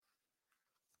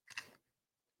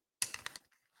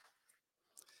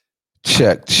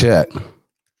Check, check.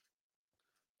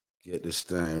 Get this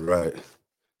thing right.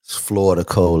 It's Florida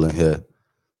Cole in here.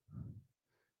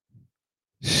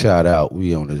 Shout out.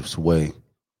 We on this way.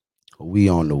 We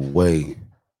on the way.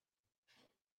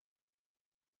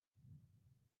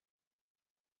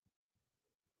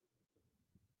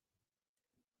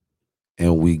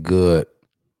 And we good.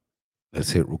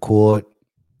 Let's hit record.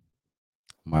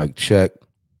 Mic check.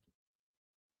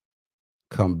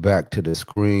 Come back to the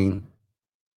screen.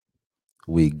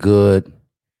 We good.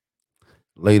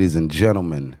 Ladies and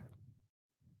gentlemen,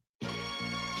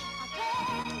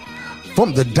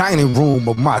 from the dining room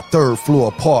of my third floor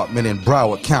apartment in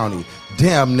Broward County,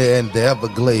 damn near in the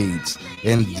Everglades,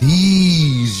 in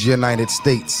these United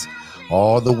States,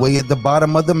 all the way at the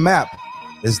bottom of the map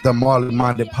is the Marley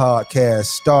Minded Podcast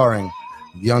starring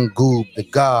Young Goob the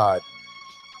God.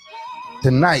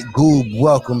 Tonight, Goob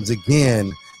welcomes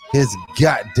again his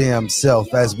goddamn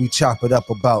self as we chop it up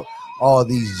about all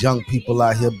these young people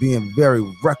out here being very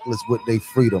reckless with their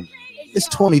freedom. It's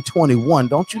 2021.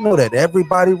 Don't you know that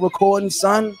everybody recording,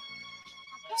 son?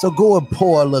 So go and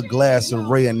pour a little glass of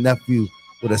Ray and Nephew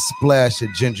with a splash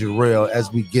of ginger ale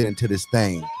as we get into this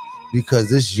thing. Because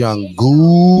this young Goob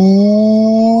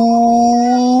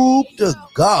the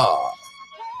God.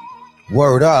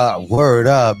 Word up,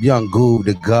 young Goob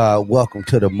the God. Welcome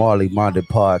to the Marley Minded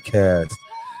Podcast.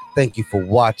 Thank you for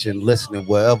watching, listening,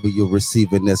 wherever you're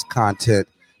receiving this content.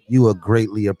 You are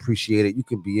greatly appreciated. You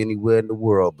can be anywhere in the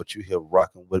world, but you're here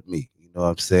rocking with me. You know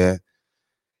what I'm saying?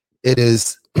 It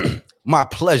is my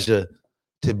pleasure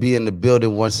to be in the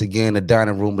building once again, the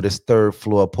dining room of this third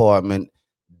floor apartment,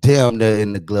 damn near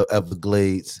in the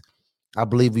Everglades. I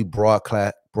believe we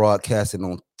broadcasting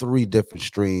on 3 different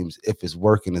streams. If it's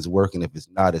working, it's working. If it's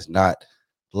not, it's not.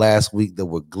 Last week, there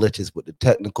were glitches with the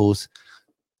technicals.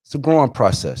 It's a growing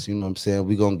process. You know what I'm saying?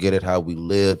 We're going to get it how we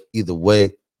live. Either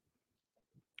way,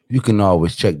 you can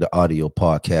always check the audio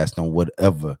podcast on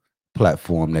whatever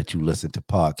platform that you listen to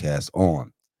podcasts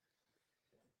on.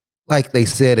 Like they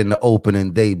said in the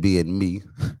opening, they being me,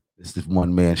 this is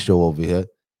one man show over here.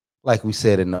 Like we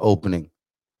said in the opening,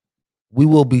 we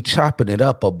will be chopping it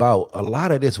up about a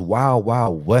lot of this wild,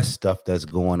 wild west stuff that's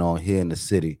going on here in the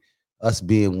city. Us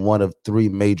being one of 3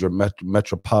 major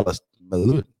metropolitan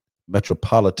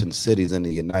cities in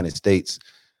the United States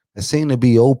that seem to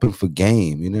be open for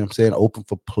game, you know what I'm saying? Open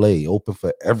for play, open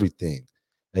for everything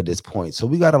at this point. So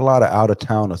we got a lot of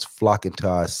out-of-towners flocking to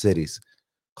our cities,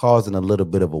 causing a little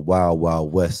bit of a wild,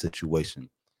 wild west situation.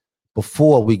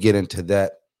 Before we get into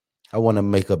that, I want to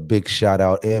make a big shout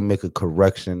out and make a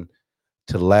correction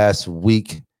to last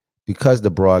week. Because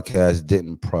the broadcast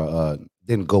didn't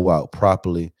go out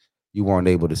properly. You weren't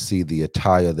able to see the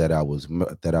attire that I was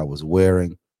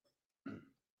wearing,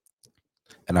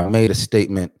 and I made a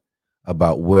statement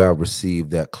about where I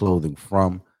received that clothing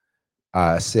from.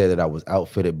 I said that I was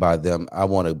outfitted by them. I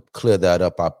want to clear that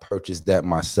up. I purchased that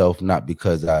myself, not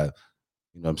because I, you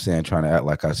know what I'm saying, trying to act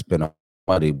like I spent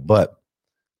money, but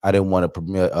I didn't want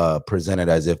to present it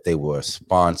as if they were a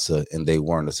sponsor, and they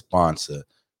weren't a sponsor.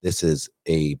 This is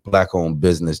a Black-owned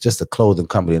business, just a clothing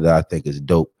company that I think is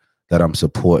dope, that I'm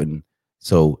supporting.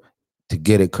 So to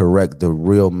get it correct, the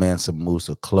Real Mansa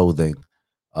Musa clothing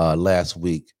last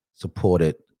week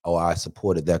I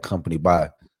supported that company by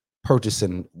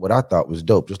purchasing what I thought was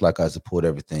dope, just like I support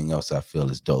everything else I feel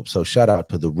is dope. So shout out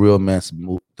to the Real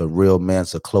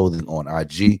Mansa clothing on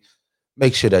IG.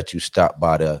 Make sure that you stop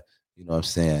by there. You know what I'm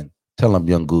saying? Tell them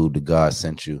Young Goob the God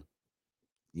sent you.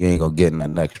 You ain't gonna get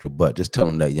nothing extra, but just tell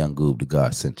them that Young Goob the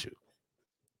God sent you.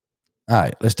 All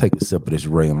right, let's take a sip of this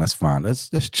Ray and let's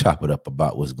chop it up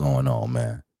about what's going on,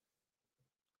 man.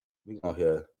 We gonna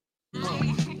hear.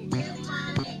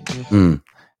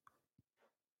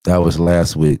 That was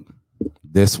last week.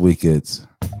 This week it's.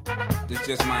 This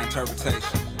just my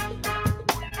interpretation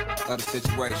of the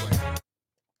situation.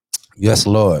 Yes,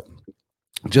 Lord.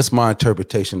 Just my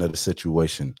interpretation of the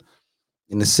situation.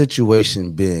 And the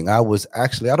situation being, I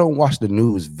don't watch the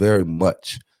news very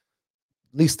much,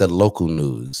 at least the local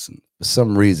news. For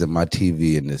some reason, my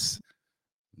TV in this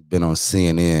been on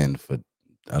CNN for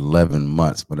 11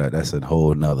 months, but that's a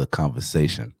whole nother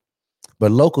conversation.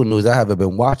 But local news, I haven't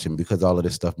been watching because all of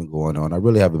this stuff been going on. I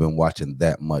really haven't been watching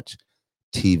that much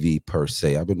TV per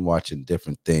se. I've been watching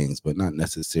different things, but not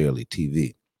necessarily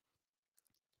TV.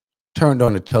 Turned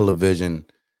on the television,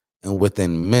 and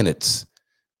within minutes,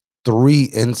 3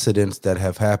 incidents that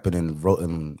have happened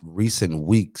in recent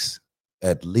weeks,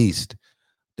 at least,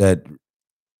 that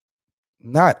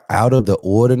not out of the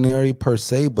ordinary per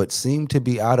se, but seem to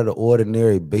be out of the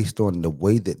ordinary based on the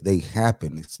way that they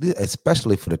happen,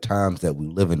 especially for the times that we're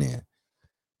living in.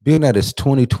 Being that it's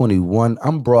 2021,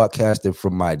 I'm broadcasting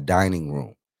from my dining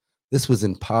room. This was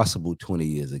impossible 20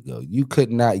 years ago. You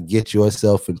could not get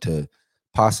yourself into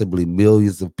possibly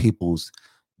millions of people's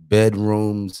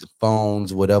bedrooms,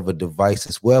 phones, whatever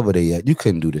devices, wherever they at. You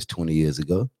couldn't do this 20 years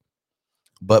ago.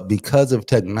 But because of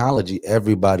technology,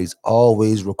 everybody's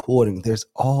always recording. There's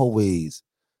always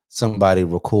somebody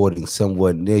recording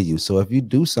somewhere near you. So if you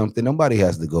do something, nobody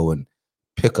has to go and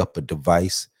pick up a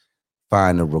device,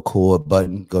 find the record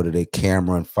button, go to their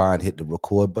camera and hit the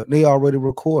record button. They already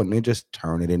recording. They just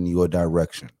turn it in your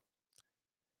direction.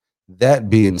 That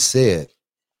being said,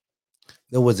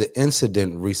 there was an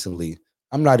incident recently.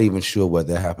 I'm not even sure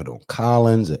whether it happened on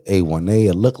Collins or A1A.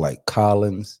 It looked like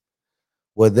Collins,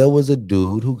 where there was a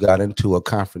dude who got into a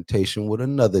confrontation with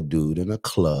another dude in a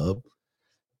club.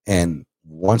 And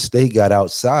once they got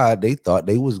outside,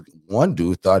 one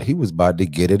dude thought he was about to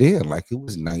get it in like it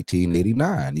was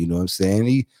 1989. You know what I'm saying?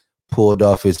 He pulled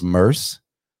off his Merce,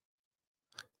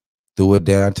 threw it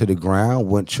down to the ground,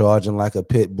 went charging like a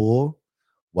pit bull,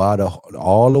 while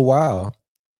all the while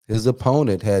his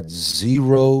opponent had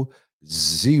zero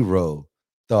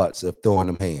thoughts of throwing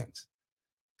them hands.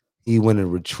 He went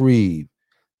and retrieved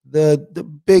the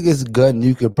biggest gun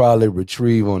you could probably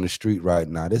retrieve on the street right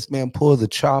now. This man pulls a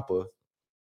chopper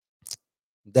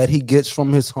that he gets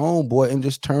from his homeboy and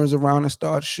just turns around and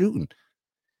starts shooting.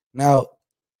 Now,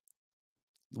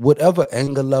 whatever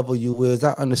anger level you is,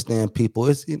 I understand people.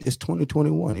 It's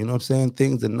 2021. You know what I'm saying?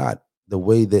 Things are not the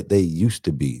way that they used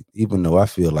to be, even though I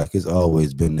feel like it's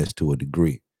always been this to a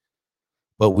degree.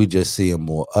 But we just seeing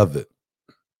more of it.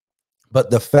 But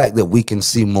the fact that we can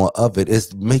see more of it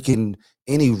is making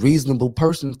any reasonable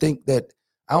person think that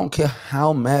I don't care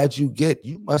how mad you get,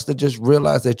 you must have just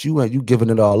realized that you giving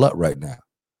it all up right now.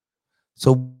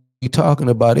 So we talking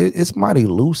about it, it's mighty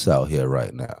loose out here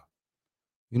right now.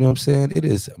 You know what I'm saying? It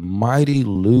is mighty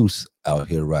loose out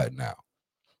here right now.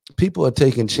 People are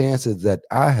taking chances that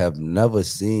I have never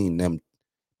seen them,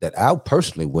 that I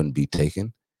personally wouldn't be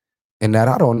taking, and that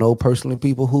I don't know personally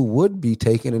people who would be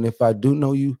taking. And if I do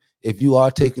know you, if you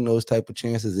are taking those type of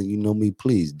chances and you know me,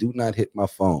 please do not hit my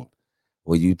phone.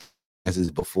 Well, you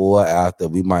chances before or after,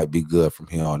 we might be good from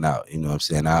here on out. You know what I'm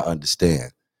saying? I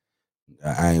understand.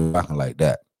 I ain't rocking like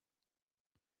that.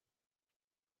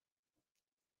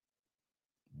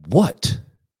 What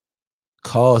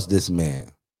caused this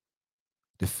man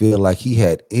to feel like he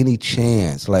had any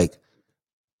chance? Like,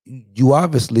 you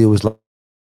obviously, it was like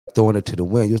throwing it to the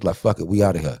wind. You was like, fuck it, we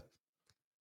out of here.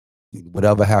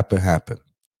 Whatever happened, happened.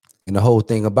 And the whole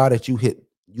thing about it, you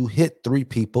hit three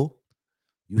people.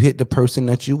 You hit the person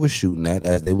that you were shooting at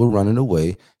as they were running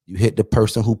away. You hit the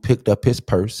person who picked up his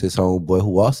purse, his homeboy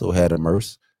who also had a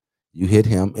Merce. You hit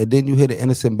him, and then you hit an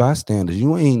innocent bystander.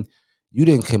 You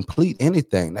didn't complete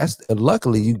anything. That's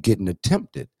luckily you getting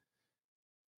attempted,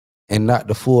 and not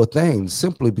the full thing,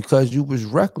 simply because you was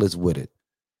reckless with it.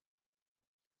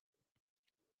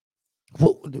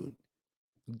 What,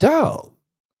 dog?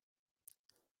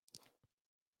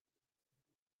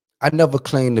 I never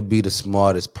claimed to be the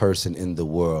smartest person in the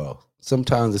world.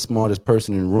 Sometimes the smartest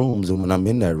person in rooms, and when I'm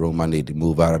in that room, I need to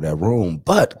move out of that room.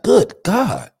 But good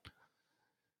God,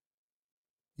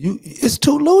 it's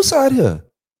too loose out here.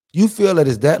 You feel that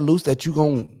it's that loose that you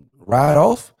gonna ride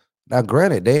off? Now,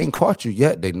 granted, they ain't caught you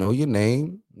yet. They know your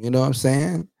name. You know what I'm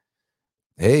saying?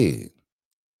 Hey,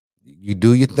 you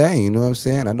do your thing. You know what I'm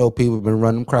saying? I know people have been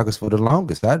running crackers for the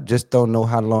longest. I just don't know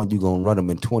how long you gonna run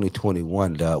them in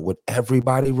 2021, dog, with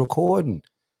everybody recording.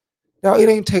 Now, it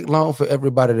ain't take long for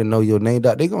everybody to know your name,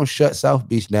 dog. They gonna shut South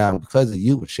Beach down because of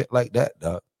you and shit like that,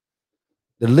 dog.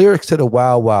 The lyrics to the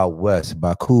Wild Wild West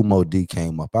by Kool Moe Dee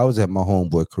came up. I was at my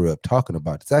homeboy crib talking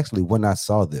about it. It's actually when I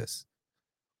saw this.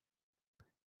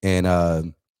 And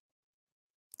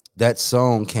that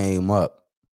song came up.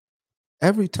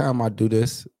 Every time I do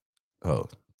this, oh,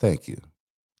 thank you.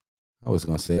 I was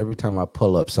gonna say every time I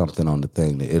pull up something on the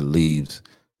thing, that it leaves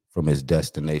from its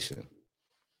destination.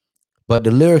 But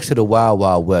the lyrics to the Wild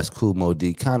Wild West, Kool Moe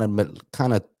Dee, kind of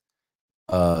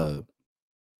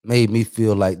made me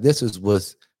feel like this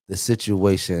was the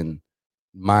situation,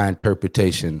 my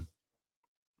interpretation.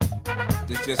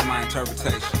 This is just my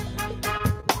interpretation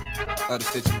of the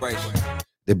situation.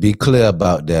 To be clear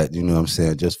about that, you know what I'm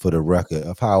saying, just for the record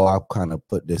of how I kind of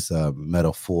put this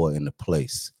metaphor into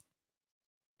place.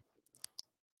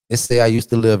 Let's say I used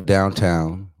to live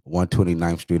downtown,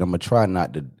 129th Street. I'm gonna try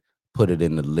not to put it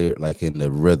in the lyric, like in the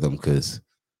rhythm, because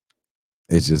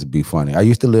it's just be funny. I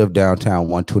used to live downtown,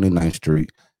 129th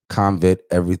Street. Convict,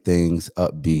 everything's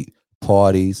upbeat.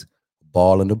 Parties,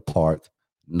 ball in the park,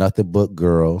 nothing but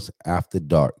girls after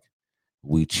dark.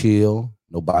 We chill,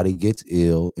 nobody gets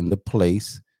ill in the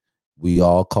place. We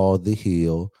all call the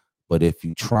hill, but if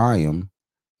you try them,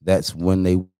 that's when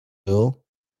they will.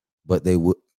 But they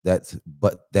would. That's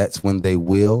when they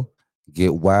will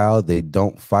get wild. They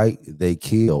don't fight. They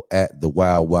kill at the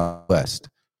Wild Wild West.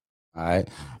 All right,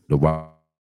 the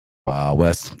Wild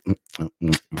West.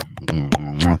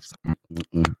 The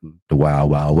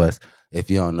Wild Wild West. If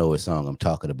you don't know what song I'm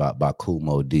talking about by Kool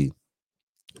Moe Dee,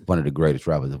 one of the greatest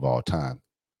rappers of all time.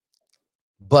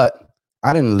 But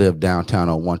I didn't live downtown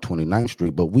on 129th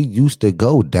Street, but we used to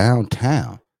go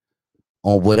downtown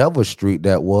on whatever street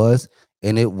that was,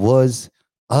 and it was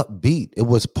upbeat. It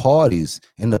was parties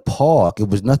in the park. It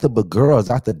was nothing but girls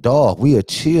out the dog. We would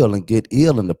chill and get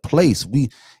ill in the place.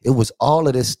 It was all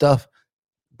of this stuff.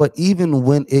 But even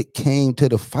when it came to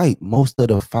the fight, most of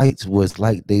the fights was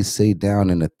like they say down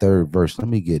in the third verse. Let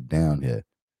me get down here.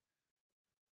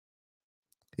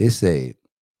 It said,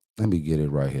 let me get it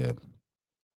right here.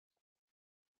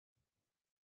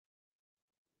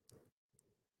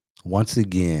 Once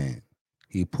again,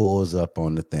 he pulls up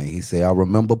on the thing. He say, I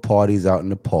remember parties out in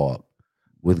the park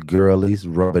with girlies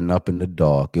rubbing up in the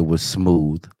dark. It was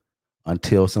smooth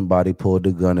until somebody pulled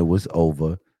the gun. It was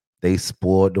over. They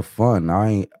spoiled the fun.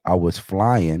 I was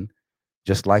flying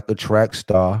just like a track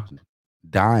star,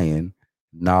 dying.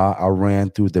 Nah, I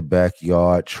ran through the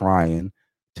backyard trying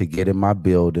to get in my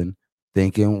building,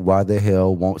 thinking, why the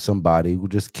hell won't somebody who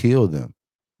just kill them?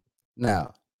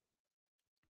 Now,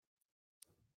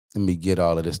 let me get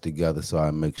all of this together so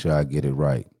I make sure I get it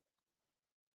right.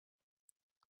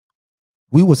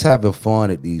 We was having fun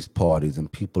at these parties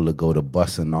and people would go to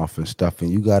busting off and stuff,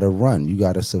 and you got to run. You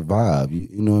got to survive. You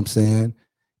know what I'm saying?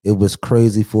 It was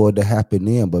crazy for it to happen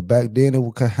then, but back then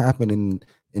it could happen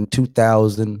in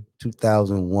 2000,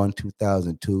 2001,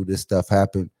 2002. This stuff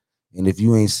happened. And if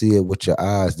you ain't see it with your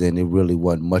eyes, then it really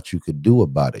wasn't much you could do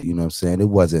about it. You know what I'm saying? It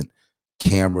wasn't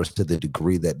cameras to the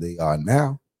degree that they are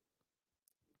now.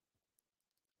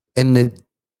 And the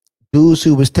dudes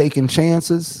who was taking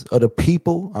chances, or the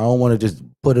people, I don't want to just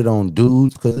put it on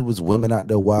dudes because it was women out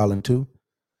there wilding too,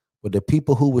 but the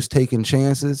people who was taking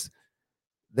chances,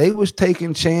 they was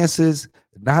taking chances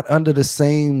not under the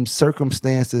same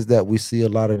circumstances that we see a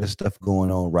lot of the stuff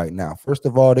going on right now. First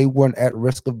of all, they weren't at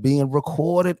risk of being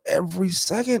recorded every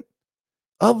second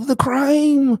of the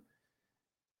crime,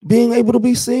 being able to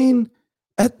be seen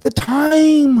at the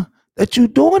time that you're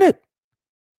doing it.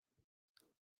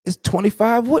 It's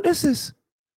 25 witnesses,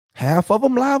 half of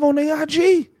them live on the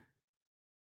IG.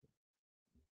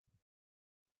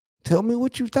 Tell me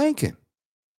what you thinking.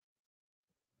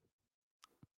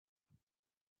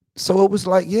 So it was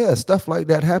like, yeah, stuff like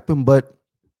that happened, but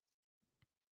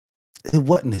it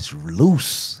wasn't as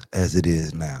loose as it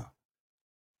is now.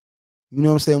 You know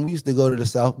what I'm saying? We used to go to the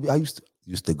South. I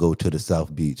used to go to the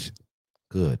South Beach.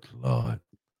 Good Lord.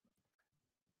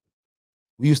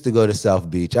 We used to go to South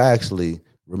Beach. I actually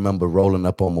remember rolling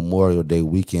up on Memorial Day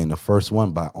weekend, the first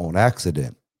one on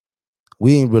accident.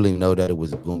 We didn't really know that it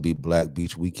was going to be Black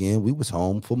Beach weekend. We was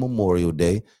home for Memorial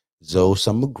Day. Zoe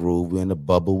Summer Groove. We're in the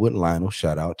bubble with Lionel.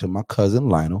 Shout out to my cousin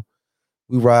Lionel.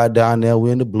 We ride down there.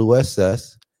 We're in the Blue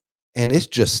SS. And it's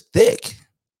just thick.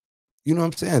 You know what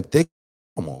I'm saying? Thick.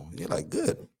 Come on. You're like,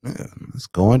 good. Yeah, it's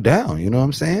going down. You know what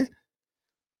I'm saying?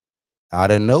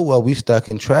 Out of nowhere, we stuck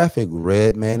in traffic.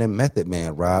 Redman and Method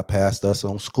Man ride past us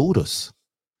on scooters.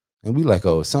 And we like,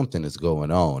 oh, something is going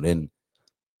on. And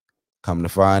come to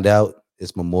find out,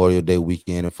 it's Memorial Day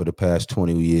weekend. And for the past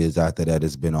 20 years after that,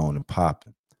 it's been on and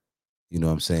popping. You know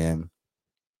what I'm saying?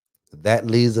 That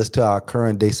leads us to our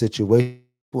current day situation.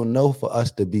 People know for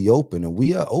us to be open, and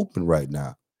we are open right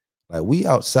now. Like, we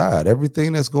outside.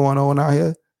 Everything that's going on out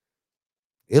here,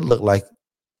 it looked like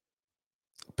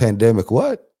pandemic.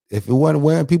 What? If it wasn't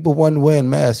wearing, people wasn't wearing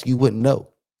masks, you wouldn't know.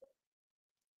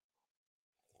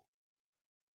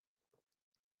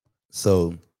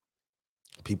 So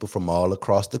people from all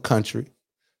across the country,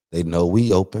 they know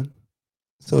we open.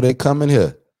 So they come in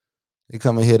here. They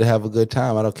come in here to have a good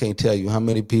time. Can't tell you how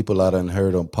many people I done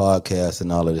heard on podcasts and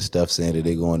all of this stuff saying that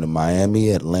they're going to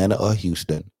Miami, Atlanta, or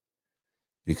Houston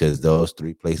because those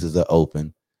three places are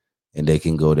open and they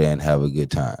can go there and have a good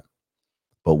time.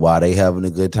 But while they having a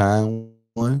good time,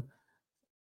 and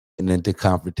into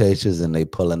confrontations and they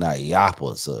pulling out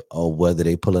yappers, or whether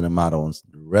they pulling them out on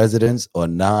residents or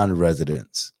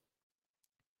non-residents.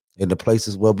 In the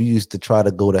places where we used to try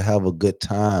to go to have a good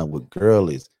time with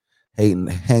girlies,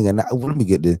 hanging out. Let me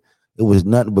get this. It was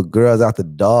nothing but girls out the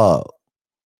dog.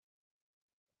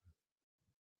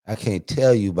 I can't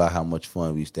tell you about how much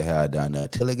fun we used to have down there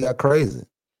until it got crazy.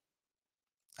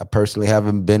 I personally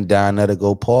haven't been down there to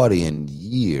go party in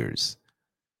years.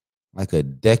 like a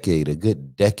decade, a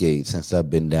good decade since I've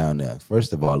been down there.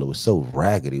 First of all, it was so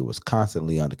raggedy. It was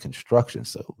constantly under construction.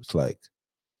 So it's like,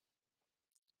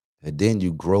 and then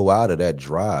you grow out of that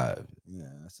drive. Yeah,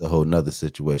 that's a whole nother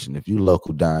situation. If you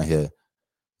local down here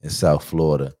in South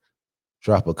Florida,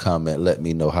 drop a comment. Let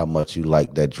me know how much you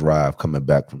like that drive coming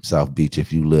back from South Beach.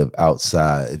 If you live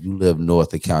outside, if you live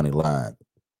north of county line,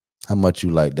 how much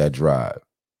you like that drive.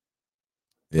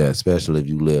 Yeah, especially if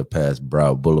you live past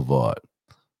Broward Boulevard.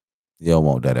 You don't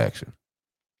want that action.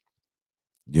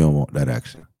 You don't want that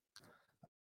action.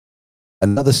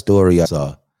 Another story I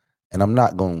saw, and I'm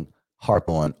not going to harp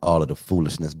on all of the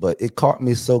foolishness, but it caught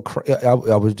me so I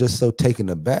was just so taken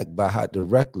aback by how the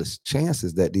reckless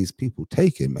chances that these people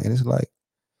taking, man. It's like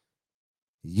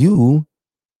you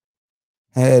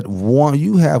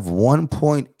you have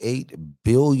 1.8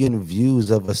 billion views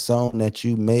of a song that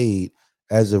you made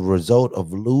as a result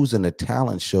of losing a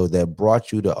talent show that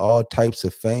brought you to all types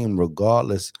of fame,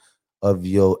 regardless of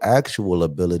your actual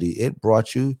ability. It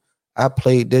brought you. I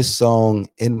played this song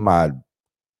in my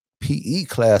PE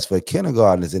class for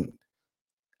kindergartners, and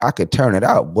I could turn it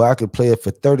out. Boy, I could play it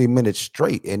for 30 minutes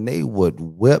straight, and they would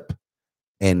whip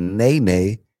and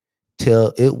nay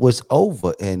till it was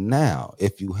over. And now,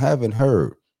 if you haven't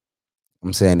heard,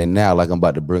 I'm saying it now like I'm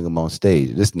about to bring him on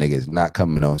stage. This nigga is not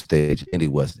coming on stage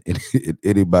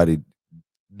anybody,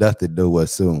 nothing know what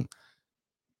soon.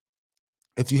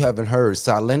 If you haven't heard,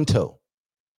 Silento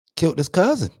killed his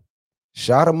cousin.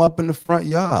 Shot him up in the front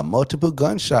yard, multiple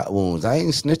gunshot wounds. I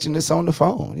ain't snitching this on the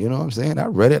phone. You know what I'm saying? I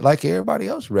read it like everybody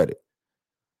else read it.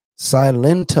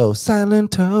 Silento,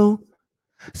 Silento,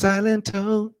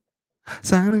 Silento,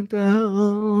 Silento.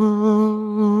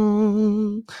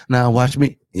 Now watch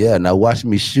me. Yeah, now watch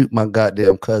me shoot my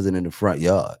goddamn cousin in the front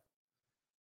yard.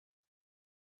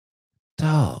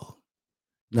 Dog.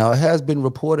 Now it has been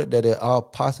reported that there are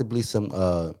possibly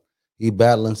some he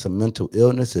battling some mental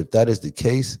illness. If that is the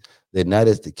case, then that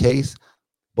is the case.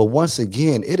 But once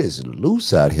again, it is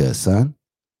loose out here, son.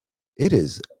 It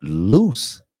is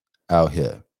loose out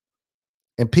here.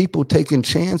 And people taking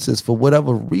chances for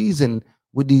whatever reason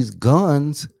with these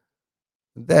guns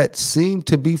that seem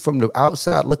to be from the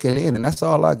outside looking in. And that's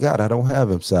all I got. I don't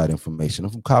have inside information.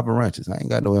 I'm from Copper Ranches. I ain't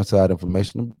got no inside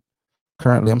information.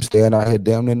 Currently, I'm staying out here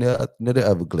down near the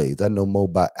Everglades. I know more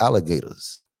about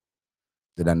alligators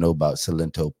than I know about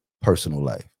Silento personal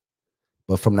life.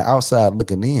 But from the outside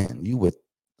looking in, you would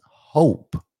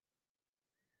hope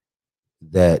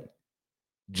that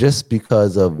just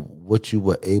because of what you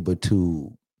were able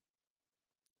to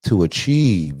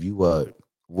achieve, you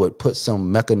would put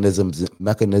some mechanism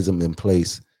in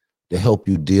place to help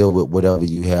you deal with whatever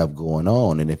you have going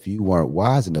on. And if you weren't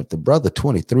wise enough, the brother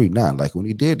 23 now, like when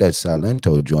he did that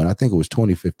Silento joint, I think it was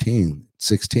 2015,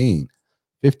 16,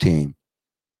 15,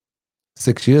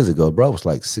 6 years ago, bro was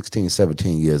like 16,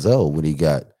 17 years old when he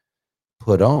got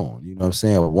put on. You know what I'm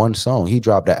saying? With one song, he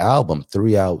dropped the album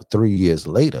 3 years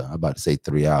later. I'm about to say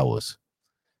 3 hours.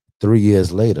 3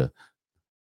 years later.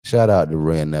 Shout out to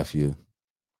Ray and Nephew.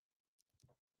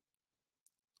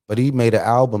 But he made an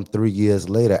album 3 years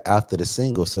later after the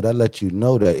single. So that lets you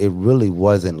know that it really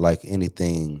wasn't like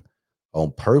anything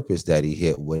on purpose that he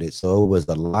hit with it. So it was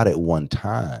a lot at one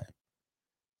time.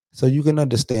 So you can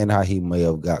understand how he may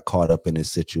have got caught up in this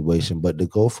situation. But to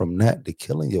go from that to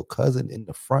killing your cousin in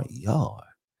the front yard,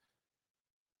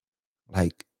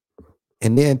 like,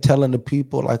 and then telling the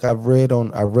people, like I read in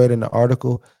the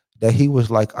article that he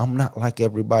was like, I'm not like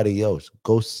everybody else.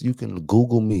 You can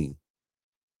Google me.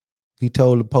 He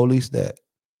told the police that.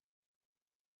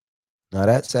 Now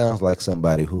that sounds like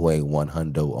somebody who ain't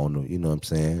 100 on the, you know what I'm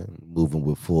saying, moving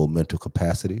with full mental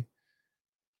capacity.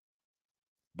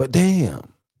 But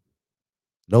damn,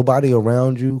 nobody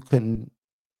around you couldn't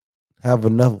have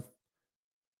enough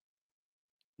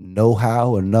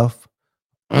know-how, enough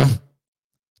to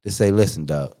say, listen,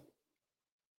 dog,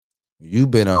 you've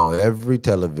been on every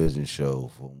television show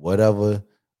for whatever,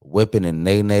 whipping and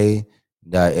nay.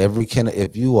 Now every kind of,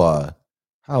 if you are,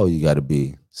 how old you got to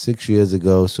be? 6 years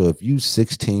ago. So if you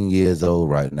 16 years old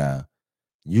right now,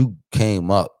 you came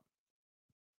up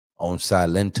on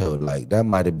Silento, like that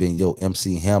might have been your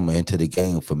MC Hammer into the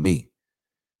game for me.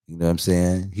 You know what I'm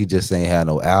saying? He just ain't had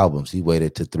no albums. He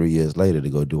waited till 3 years later to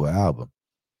go do an album.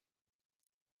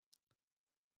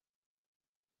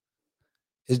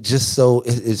 It's just so,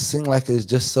 it seemed like it's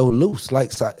just so loose.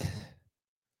 Like,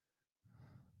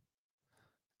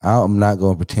 I'm not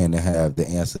going to pretend to have the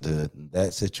answer to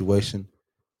that situation.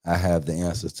 I have the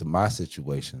answers to my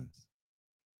situations.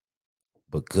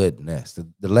 But goodness,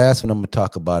 the last one I'm going to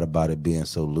talk about it being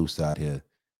so loose out here,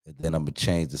 and then I'm going to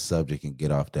change the subject and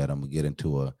get off that. I'm going to get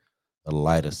into a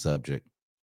lighter subject.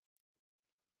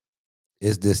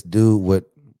 is this dude with,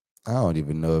 I don't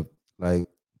even know if, like,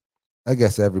 I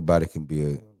guess everybody can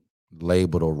be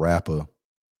labeled a rapper,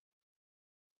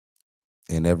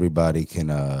 and everybody can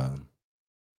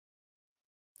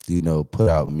put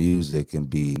out music and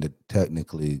be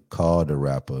technically called a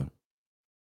rapper.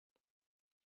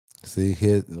 See,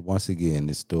 here once again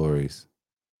the stories.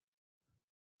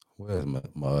 Where's my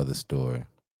other story?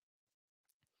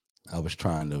 I was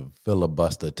trying to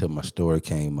filibuster till my story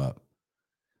came up.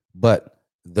 But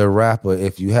the rapper,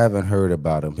 if you haven't heard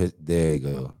about him, there you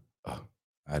go. Oh,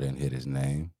 I didn't hit his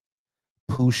name.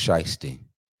 Pooh Shiesty.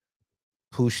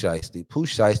 Pooh Shiesty. Pooh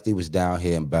Shiesty was down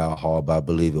here in Bal Harbour, I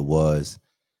believe it was.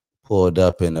 Pulled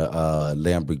up in a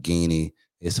Lamborghini.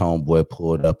 His homeboy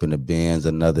pulled up in the Benz.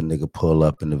 Another nigga pulled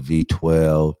up in the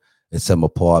V12 in some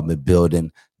apartment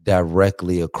building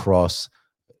directly across.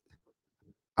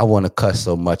 I want to cuss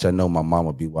so much. I know my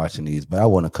mama be watching these, but I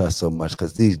want to cuss so much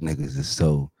because these niggas is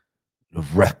so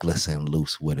reckless and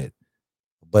loose with it.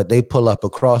 But they pull up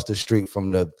across the street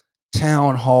from the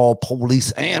town hall,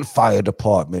 police, and fire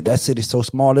department. That city's so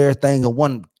small, everything in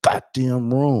one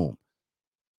goddamn room.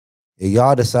 And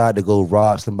y'all decide to go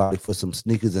rob somebody for some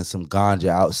sneakers and some ganja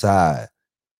outside.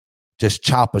 Just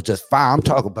choppers, just fire. I'm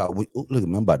talking about, look at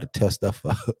me, I'm about to test stuff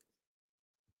up.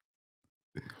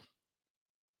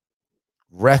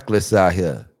 Reckless out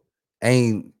here.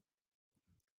 Ain't,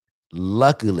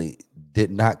 luckily, did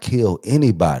not kill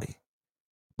anybody.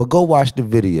 But go watch the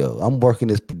video. I'm working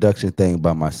this production thing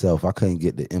by myself. I couldn't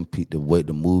get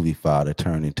the movie file to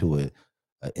turn into a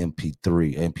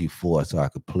MP3, MP4, so I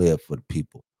could play it for the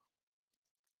people.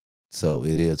 So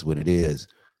it is what it is.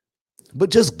 But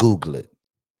just Google it.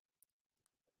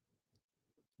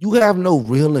 You have no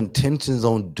real intentions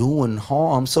on doing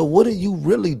harm. So what are you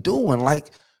really doing?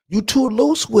 Like, you too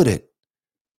loose with it.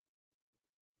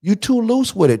 You too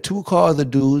loose with it. 2 cars of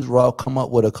dudes come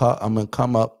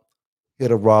up,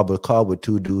 hit a rob a car with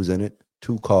 2 dudes in it.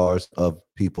 2 cars of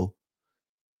people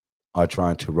are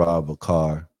trying to rob a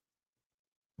car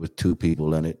with 2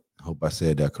 people in it. I hope I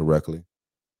said that correctly.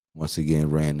 Once again,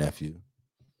 Rand Nephew.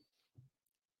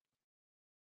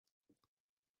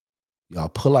 Y'all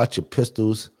pull out your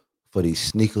pistols for these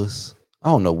sneakers. I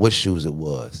don't know what shoes it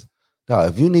was. Now,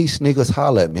 if you need sneakers,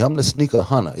 holler at me. I'm the sneaker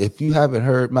hunter. If you haven't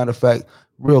heard, matter of fact,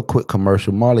 real quick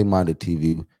commercial, Marley Minded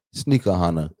TV, sneaker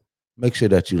hunter. Make sure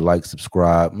that you like,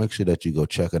 subscribe. Make sure that you go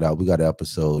check it out. We got an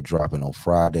episode dropping on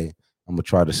Friday. I'm going to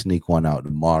try to sneak one out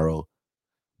tomorrow.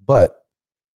 But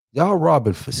y'all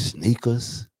robbing for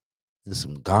sneakers and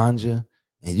some ganja,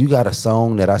 and you got a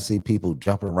song that I see people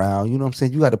jumping around. You know what I'm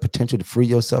saying? You got the potential to free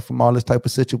yourself from all this type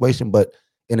of situation, but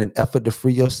in an effort to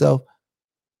free yourself,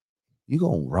 you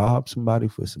gonna rob somebody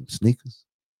for some sneakers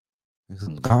and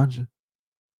some ganja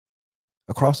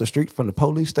across the street from the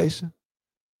police station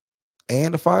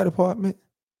and the fire department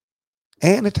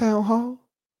and the town hall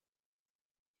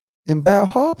in Bal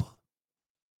Harbour?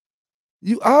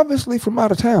 You obviously from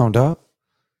out of town, dog.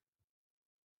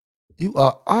 You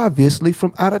are obviously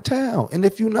from out of town. And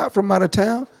if you're not from out of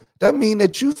town, that means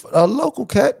that you a local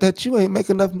cat, that you ain't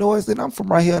making enough noise. That I'm from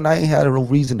right here and I ain't had no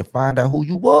reason to find out who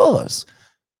you was.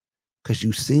 Because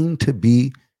you seem to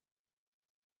be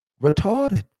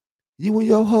retarded. You and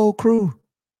your whole crew.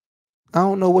 I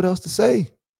don't know what else to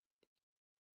say.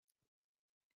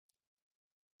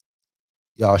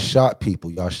 Y'all shot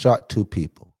people. Y'all shot 2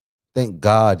 people. Thank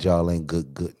God y'all ain't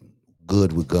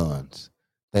good with guns.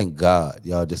 Thank God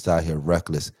y'all just out here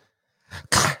reckless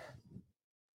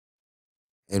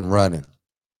and running.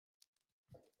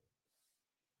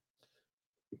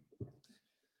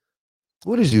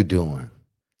 What is you doing?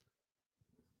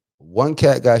 1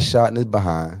 cat got shot in his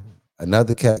behind.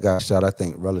 Another cat got shot, I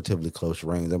think, relatively close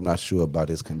range. I'm not sure about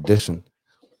his condition.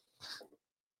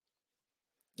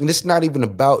 And it's not even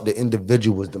about the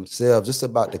individuals themselves. It's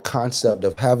about the concept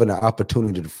of having an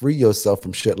opportunity to free yourself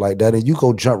from shit like that. And you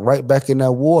go jump right back in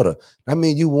that water. I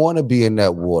mean, you want to be in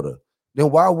that water.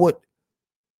 Then why would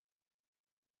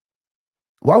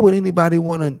anybody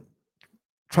want to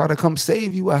try to come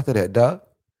save you after that, dog?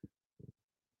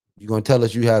 You gonna tell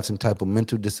us you have some type of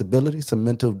mental disability, some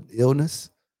mental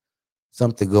illness,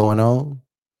 something going on?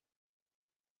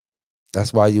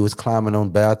 That's why you was climbing on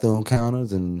bathroom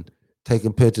counters and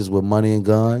taking pictures with money and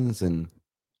guns, and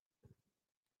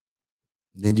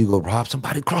then you go rob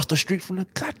somebody across the street from the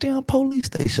goddamn police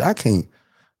station. I can't.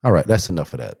 All right, that's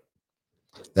enough of that.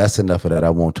 That's enough of that.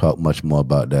 I won't talk much more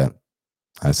about that.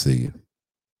 I see you.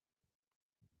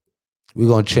 We're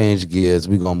going to change gears.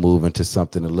 We're going to move into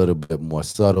something a little bit more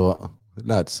subtle.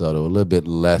 Not subtle, a little bit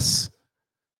less,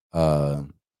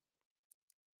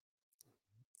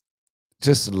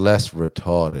 just less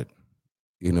retarded.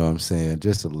 You know what I'm saying?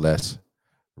 Just less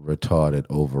retarded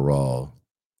overall.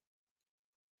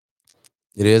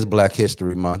 It is Black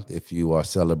History Month. If you are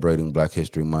celebrating Black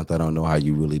History Month, I don't know how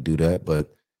you really do that, but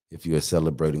if you are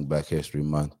celebrating Black History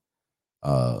Month,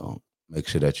 make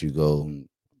sure that you go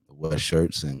wear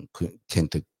shirts and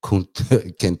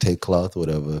kente cloth,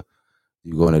 whatever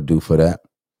you're going to do for that.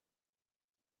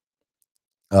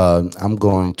 I'm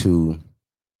going to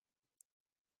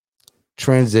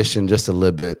transition just a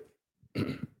little bit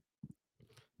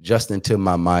just into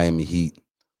my Miami Heat.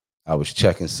 I was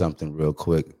checking something real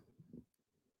quick.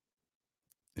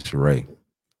 It's Ray.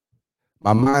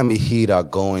 My Miami Heat are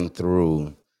going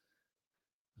through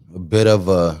a bit of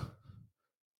a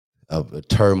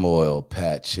turmoil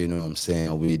patch, you know what I'm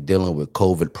saying? We're dealing with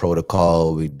COVID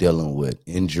protocol, we're dealing with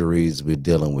injuries, we're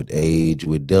dealing with age,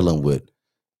 we're dealing with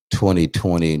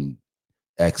 2020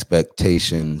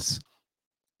 expectations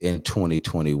in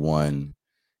 2021.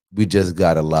 We just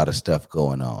got a lot of stuff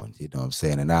going on, you know what I'm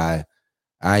saying? And I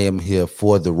am here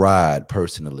for the ride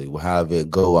personally. However it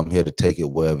go, I'm here to take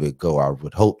it wherever it go. I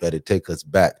would hope that it take us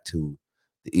back to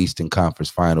the Eastern Conference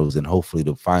Finals and hopefully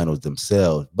the finals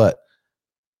themselves. But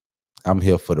I'm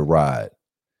here for the ride.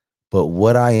 But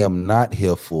what I am not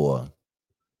here for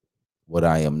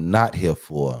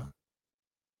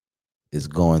is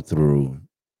going through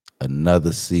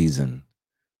another season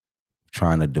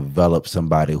trying to develop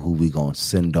somebody who we gonna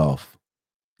send off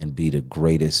and be the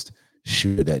greatest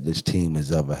shooter that this team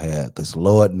has ever had. Because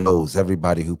Lord knows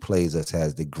everybody who plays us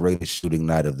has the greatest shooting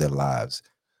night of their lives.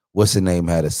 What's the name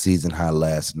had a season high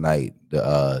last night?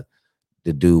 The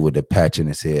dude with the patch in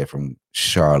his head from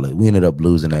Charlotte. We ended up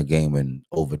losing that game in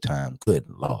overtime. Good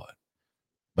Lord.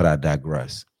 But I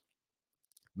digress.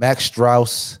 Max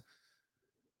Strus,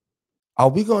 are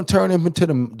we going to turn him into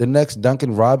the next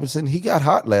Duncan Robinson? He got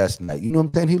hot last night. You know what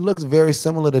I'm saying? He looks very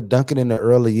similar to Duncan in the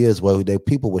early years where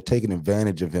people were taking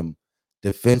advantage of him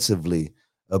defensively,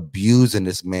 abusing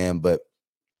this man, but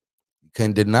you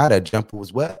couldn't deny that jumper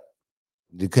was wet.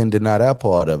 You couldn't deny that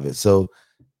part of it. So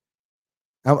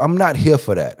I'm not here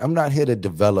for that. I'm not here to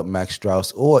develop Max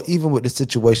Strus or even with the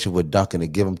situation with Duncan to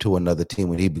give him to another team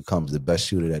when he becomes the best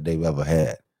shooter that they've ever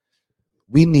had.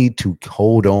 We need to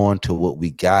hold on to what we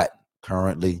got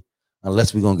currently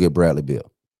unless we're going to get Bradley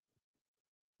Beal.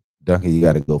 Duncan, you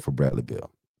got to go for Bradley Beal.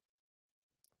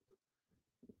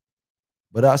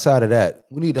 But outside of that,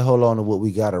 we need to hold on to what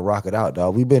we got and rock it out,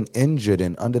 dog. We've been injured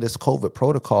and under this COVID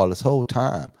protocol this whole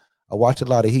time. I watch a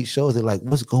lot of Heat shows. They're like,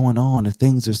 what's going on? And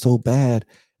things are so bad.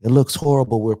 It looks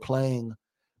horrible. We're playing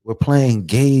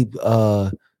Gabe.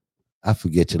 I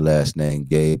forget your last name,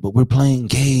 Gabe, but we're playing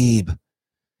Gabe.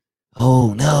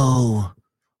 Oh no.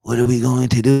 What are we going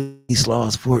to do? He's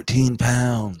lost 14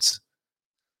 pounds.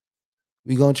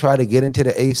 We're going to try to get into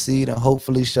the AC and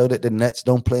hopefully show that the Nets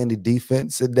don't play any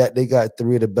defense and that they got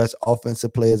three of the best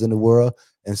offensive players in the world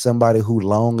and somebody who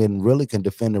long and really can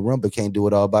defend the rim but can't do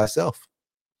it all by himself.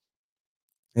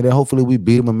 And then hopefully we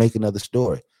beat them and make another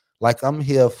story. Like, I'm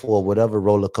here for whatever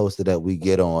roller coaster that we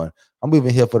get on. I'm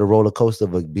even here for the roller coaster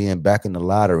of being back in the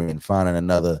lottery and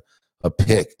finding a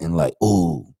pick and like,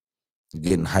 ooh,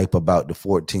 getting hype about the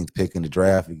 14th pick in the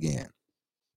draft again.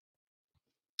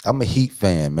 I'm a Heat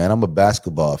fan, man. I'm a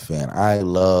basketball fan. I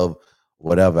love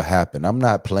whatever happened. I'm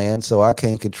not playing, so I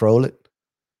can't control it.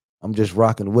 I'm just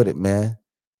rocking with it, man.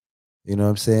 You know what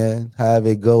I'm saying? However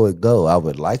it go, it go. I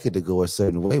would like it to go a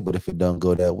certain way, but if it don't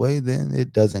go that way, then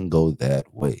it doesn't go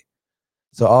that way.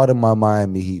 So all of my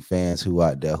Miami Heat fans who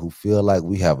out there who feel like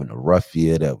we having a rough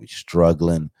year, that we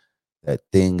struggling, that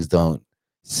things don't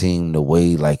seem the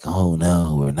way, like, oh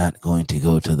no, we're not going to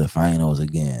go to the finals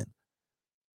again.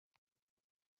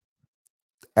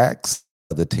 Ask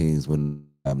other teams when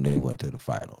they went to the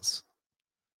finals.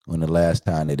 When the last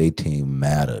time that their team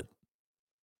mattered.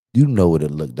 You know what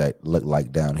it looked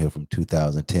like down here from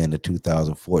 2010 to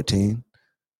 2014.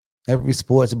 Every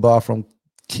sports bar from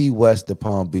Key West to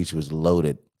Palm Beach was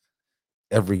loaded.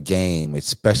 Every game,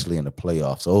 especially in the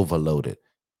playoffs, overloaded.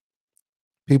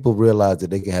 People realize that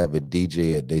they can have a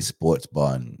DJ at their sports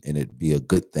bar and it'd be a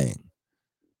good thing.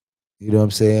 You know what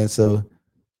I'm saying? So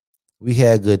we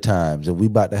had good times and we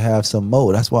about to have some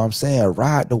more. That's why I'm saying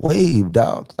ride the wave,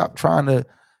 dog. Stop trying to,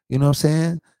 you know what I'm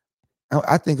saying?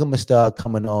 I think I'm going to start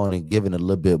coming on and giving a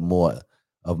little bit more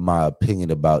of my opinion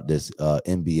about this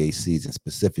NBA season,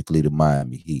 specifically the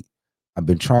Miami Heat. I've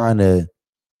been trying to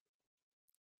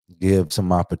give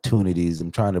some opportunities. I'm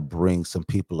trying to bring some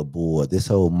people aboard. This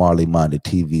whole Marley Minded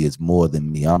TV is more than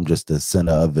me. I'm just the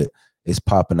center of it. It's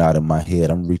popping out in my head.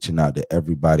 I'm reaching out to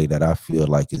everybody that I feel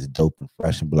like is dope and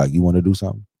fresh and be like, you want to do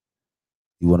something?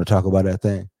 You want to talk about that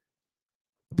thing?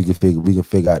 We can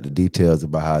figure out the details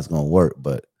about how it's going to work,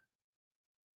 but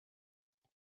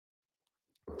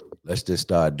Let's just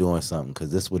start doing something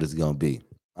because this is what it's gonna be.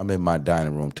 I'm in my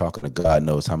dining room talking to God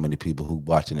knows how many people who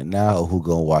watching it now or who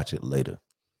gonna watch it later.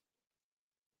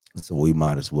 So we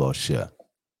might as well share.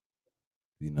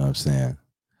 You know what I'm saying?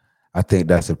 I think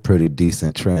that's a pretty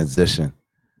decent transition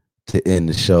to end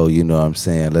the show. You know what I'm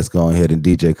saying? Let's go ahead and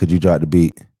DJ. Could you drop the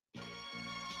beat?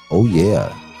 Oh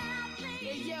yeah.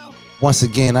 Once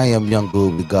again, I am Young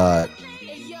Goob the God.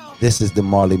 This is the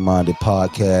Marley Minded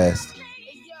Podcast.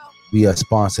 We are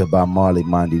sponsored by Marley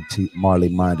Minded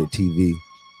TV,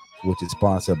 which is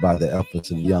sponsored by the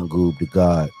efforts of Young Goob the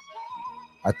God.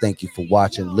 I thank you for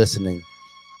watching, listening.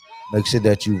 Make sure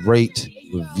that you rate,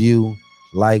 review,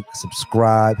 like,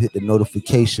 subscribe, hit the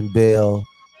notification bell,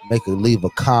 leave a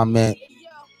comment,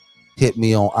 hit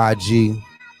me on IG,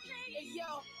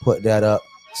 put that up,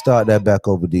 start that back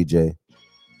over, DJ.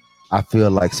 I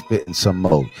feel like spitting some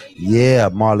more. Yeah,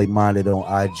 Marley Minded on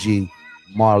IG,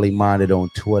 Marley Minded on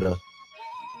Twitter,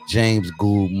 James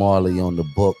Goob Marley on the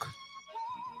book.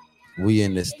 We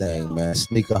in this thing, man.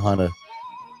 Sneaker Hunter.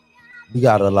 We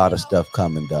got a lot of stuff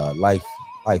coming, dog. Life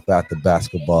after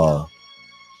basketball,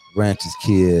 Rancher's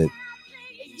Kid,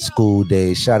 School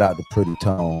Days. Shout out to Pretty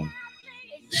Tone.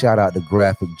 Shout out to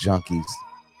Graphic Junkies.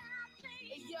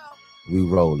 We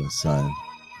rolling, son.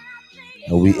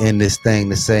 And we end this thing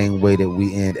the same way that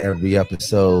we end every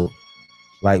episode.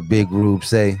 Like Big Rube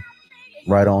say,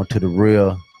 right on to the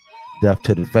real, death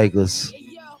to the fakers.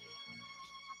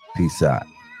 Peace out.